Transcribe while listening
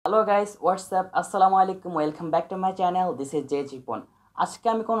Hello guys, WhatsApp, আসসালামু আলাইকুম, welcome back to my channel. This is J জিপন। আজকে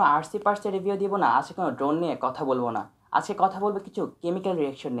আমি কোনো আরসি পার্টসের রিভিউ দিব না, আজকে কোনো ড্রোন নিয়ে কথা বলবো না। আজকে কথা বলবো কিছু কেমিক্যাল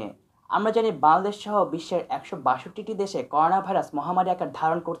রিয়েকশন নিয়ে। আমরা জানি বাংলাদেশ সহ বিশ্বের 162টি দেশে করোনা ভাইরাস মহামারী আকার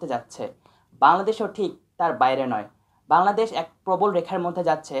ধারণ করতে যাচ্ছে। বাংলাদেশও ঠিক তার বাইরে নয়। বাংলাদেশ এক প্রবল রেখার মধ্যে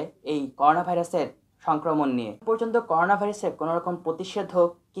যাচ্ছে এই করোনা ভাইরাসের সংক্রমণ নিয়ে। পর্যন্ত করোনা ভাইরাসের কোনো রকম প্রতিষেধক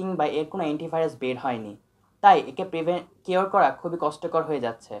কিংবা এর কোনো অ্যান্টিভাইরাস বের হয়নি। তাই একে কিওর করা খুবই কষ্টকর হয়ে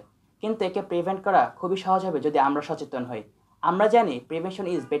যাচ্ছে, কিন্তু একে প্রিভেন্ট করা খুবই সহজ হবে যদি আমরা সচেতন হই। আমরা জানি prevention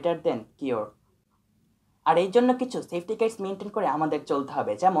is better then cure. আর এই জন্য কিছু সেফটি গাইডস মেনটেন করে আমাদের চলতে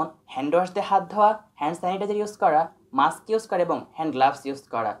হবে, যেমন হ্যান্ড ওয়াশ দিয়ে হাত ধোয়া, হ্যান্ড স্যানিটাইজার ইউজ করা, মাস্ক ইউজ করা এবং হ্যান্ড গ্লাভস ইউজ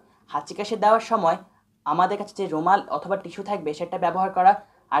করা। হাঁচি কাশি দেওয়ার সময় আমাদের কাছে যে রুমাল অথবা টিস্যু থাকবে সেটা ব্যবহার করা।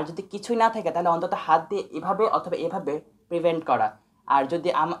 আর যদি কিছুই না থাকে তাহলে অন্তত হাত দিয়ে এভাবে অথবা এভাবে প্রিভেন্ট করা। আর যদি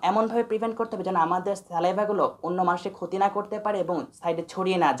এমনভাবে প্রিভেন্ট করতে হবে যেন আমাদের স্যালাইভাগুলো অন্য মানুষের ক্ষতি না করতে পারে এবং সাইডে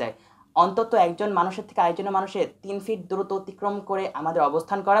ছড়িয়ে না যায়। অন্তত একজন মানুষের থেকে আরেকজন মানুষের 3 ফিট দূরত্ব অতিক্রম করে আমাদের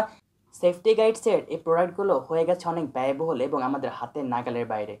অবস্থান করা। সেফটি গাইডসের এই প্রোডাক্টগুলো হয়ে গেছে অনেক ব্যয়বহুল এবং আমাদের হাতের নাগালের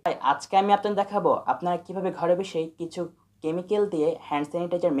বাইরে। তাই আজকে আমি আপনাদের দেখাবো আপনারা কিভাবে ঘরে বসেই কিছু কেমিক্যাল দিয়ে হ্যান্ড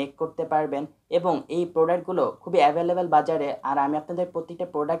স্যানিটাইজার মেক করতে পারবেন এবং এই প্রোডাক্টগুলো খুবই অ্যাভেলেবেল বাজারে। আর আমি আপনাদের প্রত্যেকটা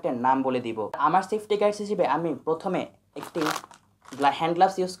প্রোডাক্টের নাম বলে দিব। আমার সেফটি গাইডস হিসেবে আমি প্রথমে একটি হ্যান্ড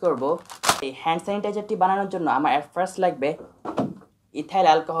গ্লাভস ইউজ করব। এই হ্যান্ড স্যানিটাইজারটি বানানোর জন্য আমার অ্যাট ফার্স্ট লাগবে ইথাইল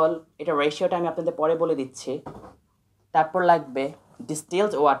অ্যালকোহল। এটা রেশিওটা আমি আপনাদের পরে বলে দিচ্ছি। তারপর লাগবে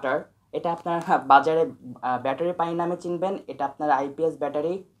ডিস্টিলড ওয়াটার। এটা আপনারা বাজারে ব্যাটারি পানি নামে চিনবেন। এটা আপনার আইপিএস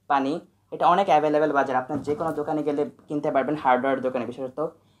ব্যাটারি পানি। এটা অনেক অ্যাভেলেবেল বাজার, আপনার যে কোনো দোকানে গেলে কিনতে পারবেন, হার্ডওয়্যার দোকানে বিশেষত।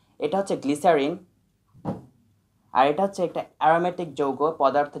 এটা হচ্ছে গ্লিসারিন। আর এটা হচ্ছে একটা অ্যারোমেটিক যৌগ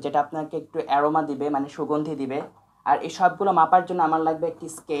পদার্থ, যেটা আপনাকে একটু অ্যারোমা দিবে, মানে সুগন্ধি দিবে। আর এই সবগুলো মাপার জন্য আমার লাগবে একটি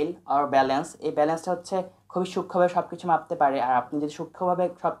স্কেল আর ব্যালেন্স। এই ব্যালেন্সটা হচ্ছে খুবই সূক্ষ্মভাবে সব কিছু মাপতে পারে। আর আপনি যদি সূক্ষ্মভাবে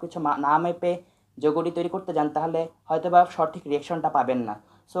সব কিছু না মেপে যৌগটি তৈরি করতে যান তাহলে হয়তো বা সঠিক রিয়েকশনটা পাবেন না।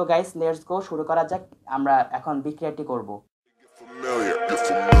 সো গাইস, লেটস গো, শুরু করা যাক। আমরা এখন বিক্রিয়াটি করব।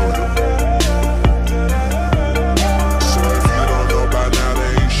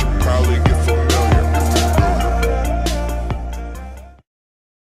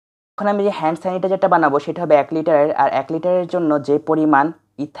 এখন আমি যে হ্যান্ড স্যানিটাইজারটা বানাবো সেটা হবে 1 লিটারের। আর 1 লিটারের জন্য যে পরিমাণ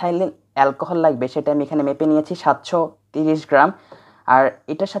ইথাইল অ্যালকোহল লাগবে সেটা আমি এখানে মেপে নিয়েছি 730 গ্রাম। আর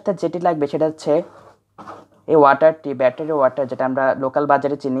এটার সাথে যেটি লাগবে সেটা হচ্ছে এই ওয়াটারটি, ব্যাটারি ওয়াটার, যেটা আমরা লোকাল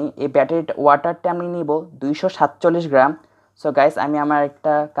বাজারে চিনি। এই ব্যাটারি ওয়াটারটা আমি নিব 247 গ্রাম। সো গাইস, আমি আমার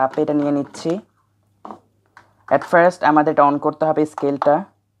একটা কাপে এটা নিয়ে নিচ্ছি। অ্যাট ফার্স্ট আমাদের এটা অন করতে হবে স্কেলটা,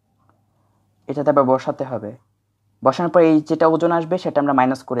 এটাতে আবার বসাতে হবে। বসানোর পর এই যেটা ওজন আসবে সেটা আমরা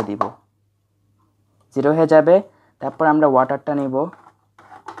মাইনাস করে দিব, 0 হয়ে যাবে। তারপর আমরা ওয়াটারটা নিব।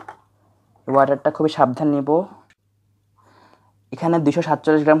 ওয়াটারটা খুবই সাবধান নিব। এখানে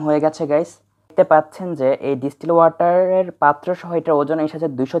 247 গ্রাম হয়ে গেছে গাইস। দেখতে পাচ্ছেন যে এই ডিস্টিল ওয়াটারের পাত্র সহ এটার ওজন এসেছে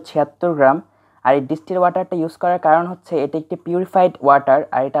 276 গ্রাম। আর এই ডিস্টিল ওয়াটারটা ইউজ করার কারণ হচ্ছে এটা একটি পিউরিফাইড ওয়াটার।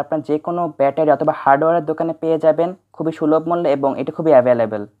 আর এটা আপনার যে কোনো ব্যাটারি অথবা হার্ডওয়্যারের দোকানে পেয়ে যাবেন খুবই সুলভ মূল্যে এবং এটা খুবই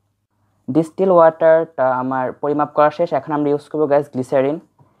অ্যাভেলেবেল। ডিস্টিল ওয়াটারটা আমার পরিমাপ করা শেষ। এখন আমরা ইউজ করবো গাইস গ্লিসারিন।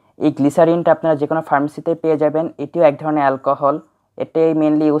 এই গ্লিসারিনটা আপনারা যে কোনো ফার্মেসিতে পেয়ে যাবেন। এটিও এক ধরনের অ্যালকোহল। এটাই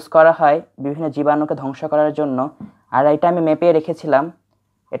মেনলি ইউজ করা হয় বিভিন্ন জীবাণুকে ধ্বংস করার জন্য। আর এটা আমি মেপে রেখেছিলাম।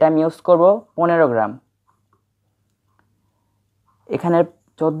 এটা আমি ইউজ করব 15 গ্রাম। এখানে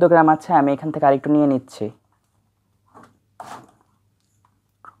 14 গ্রাম আছে, আমি এখান থেকে আরেকটু নিয়ে নিচ্ছি।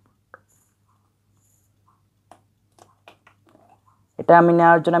 এটা আমি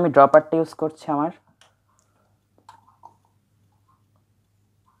নেওয়ার জন্য আমি ড্রপারটা ইউজ করছি। আমার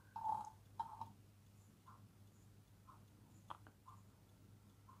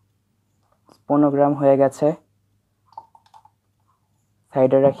 15 গ্রাম হয়ে গেছে,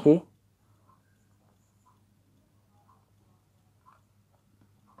 সাইডে রাখি।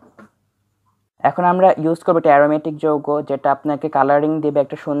 এখন আমরা ইউজ করবো একটা অ্যারোমেটিক যৌগ, যেটা আপনাকে কালারিং দেবে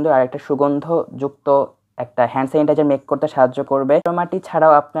একটা সুন্দর আর একটা সুগন্ধযুক্ত একটা হ্যান্ড স্যানিটাইজার মেক করতে সাহায্য করবে। অ্যারোমাটি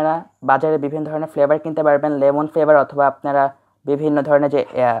ছাড়াও আপনারা বাজারে বিভিন্ন ধরনের ফ্লেভার কিনতে পারবেন, লেমন ফ্লেভার, অথবা আপনারা বিভিন্ন ধরনের যে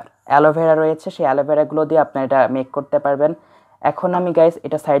অ্যালোভেরা রয়েছে সেই অ্যালোভেরাগুলো দিয়ে আপনারা এটা মেক করতে পারবেন। এখন আমি গাইস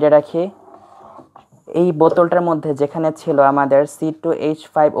এটা সাইডে রাখি। এই বোতলটার মধ্যে যেখানে ছিল আমাদের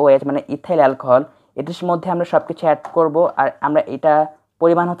C2H5OH মানে ইথাইল অ্যালকোহল, এটির মধ্যে আমরা সব কিছু অ্যাড করবো। আর আমরা এটা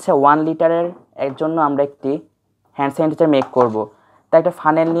পরিমাণ হচ্ছে 1 লিটারের এর জন্য আমরা একটি হ্যান্ড স্যানিটাইজার মেক করব। তাই একটা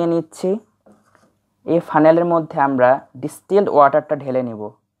ফানেল নিয়ে নিচ্ছি। এই ফানেলের মধ্যে আমরা ডিস্টিলড ওয়াটারটা ঢেলে নিব।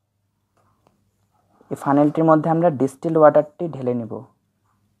 এই ফানেলটির মধ্যে আমরা ডিস্টিলড ওয়াটারটি ঢেলে নিব।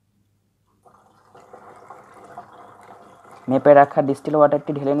 মেপে রাখা ডিস্টিলড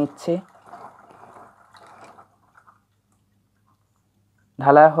ওয়াটারটি ঢেলে নিচ্ছি।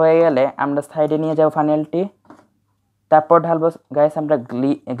 ঢালা হয়ে গেলে আমরা সাইডে নিয়ে যাব ফানেলটি। তারপর ঢালবো গাইস আমরা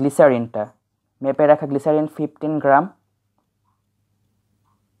গ্লিসারিনটা, মেপে রাখা গ্লিসারিন 15 গ্রাম।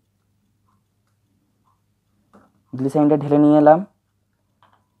 গ্লিসারিনটা ঢেলে নিয়ে এলাম।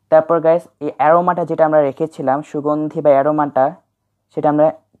 তারপর গাইস এই অ্যারোমাটা যেটা আমরা রেখেছিলাম, সুগন্ধি বা অ্যারোমাটা, সেটা আমরা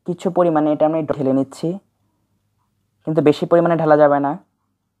কিছু পরিমাণে এটা আমরা ঢেলে নিচ্ছি, কিন্তু বেশি পরিমাণে ঢালা যাবে না।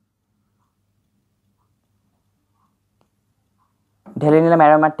 ঢেলে নিলাম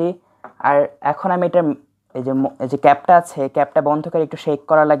অ্যারোমাটি। আর এখন আমি এটা এই যে ক্যাপটা আছে, ক্যাপটা বন্ধ করে একটু শেক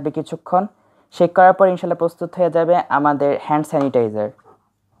করা লাগবে কিছুক্ষণ। শেক করার পর ইনশাল্লাহ প্রস্তুত হয়ে যাবে আমাদের হ্যান্ড স্যানিটাইজার।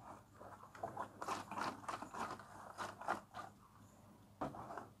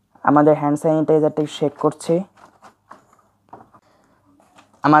 আমাদের হ্যান্ড স্যানিটাইজারটা শেক করছি।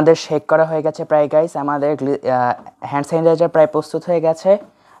 আমাদের শেক করা হয়ে গেছে প্রায় গাইস। আমাদের হ্যান্ড স্যানিটাইজার প্রায় প্রস্তুত হয়ে গেছে।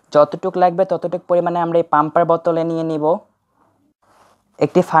 যতটুকু লাগবে ততটুকু পরিমাণে আমরা এই পাম্পার বোতলে নিয়ে নিব।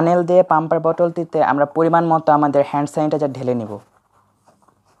 একটি ফানেল দিয়ে পাম্পার বোতলটিতে আমরা পরিমাণ মতো আমাদের হ্যান্ড স্যানিটাইজার ঢেলে নিব।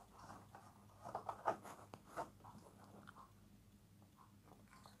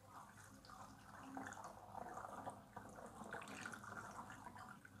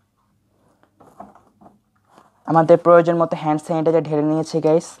 আমাদের প্রয়োজন মতো হ্যান্ড স্যানিটাইজার ঢেলে নিয়েছি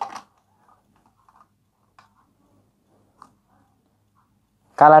গাইস।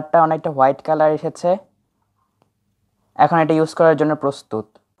 কালারটা অনেকটা হোয়াইট কালার এসেছে। এখন এটা ইউজ করার জন্য প্রস্তুত।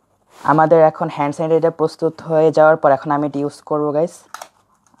 আমাদের এখন হ্যান্ড স্যানিটাইজার প্রস্তুত হয়ে যাওয়ার পর এখন আমি এটা ইউজ করবো গাইস।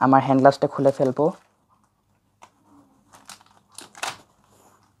 আমার হ্যান্ড গ্লাভসটা খুলে ফেলবো।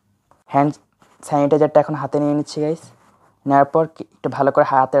 হ্যান্ড স্যানিটাইজারটা এখন হাতে নিয়ে নিচ্ছি গাইস। নেওয়ার পর একটু ভালো করে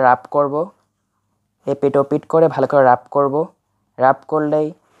হাতে রাব করব, এপিট ওপিট করে ভালো করে রাব করব। রাব করলেই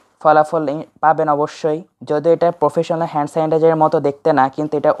ফলাফল পাবেন অবশ্যই। যদিও এটা প্রফেশনাল হ্যান্ড স্যানিটাইজারের মতো দেখতে না,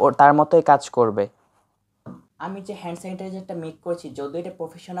 কিন্তু এটা তার মতোই কাজ করবে। আমি যে হ্যান্ড স্যানিটাইজারটা মেক করছি, যদিও এটা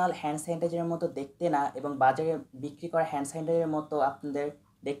প্রফেশনাল হ্যান্ড স্যানিটাইজারের মতো দেখতে না এবং বাজারে বিক্রি করা হ্যান্ড স্যানিটাইজারের মতো আপনাদের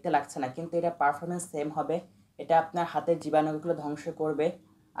দেখতে লাগছে না, কিন্তু এটা পারফরমেন্স সেম হবে। এটা আপনার হাতের জীবাণুগুলো ধ্বংস করবে।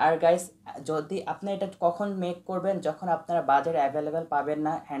 আর গাইস, যদি আপনি এটা কখন মেক করবেন, যখন আপনারা বাজারে অ্যাভেলেবেল পাবেন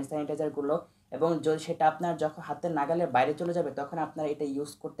না হ্যান্ড স্যানিটাইজারগুলো, এবং যদি সেটা আপনার যখন হাতের নাগালের বাইরে চলে যাবে, তখন আপনারা এটা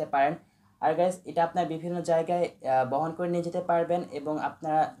ইউজ করতে পারেন। আর গাইস, এটা আপনার বিভিন্ন জায়গায় বহন করে নিয়ে যেতে পারবেন। এবং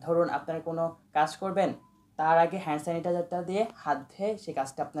আপনারা ধরুন আপনারা কোনো কাজ করবেন, তার আগে হ্যান্ড স্যানিটাইজারটা দিয়ে হাত ধুয়ে সেই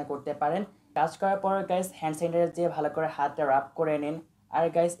কাজটা আপনারা করতে পারেন। কাজ করার পর গাইস হ্যান্ড স্যানিটাইজার দিয়ে ভালো করে হাতটা রাব করে নিন। আর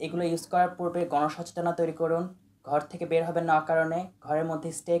গাইস, এগুলো ইউজ করার পূর্বে গণসচেতনতা তৈরি করুন। ঘর থেকে বের হবেন না অকারণে, ঘরের মধ্যে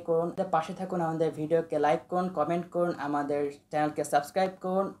স্টে করুন। পাশে থাকুন, আমাদের ভিডিওকে লাইক করুন, কমেন্ট করুন, আমাদের চ্যানেলকে সাবস্ক্রাইব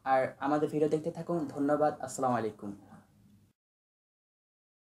করুন, আর আমাদের ভিডিও দেখতে থাকুন। ধন্যবাদ। আসসালামু আলাইকুম।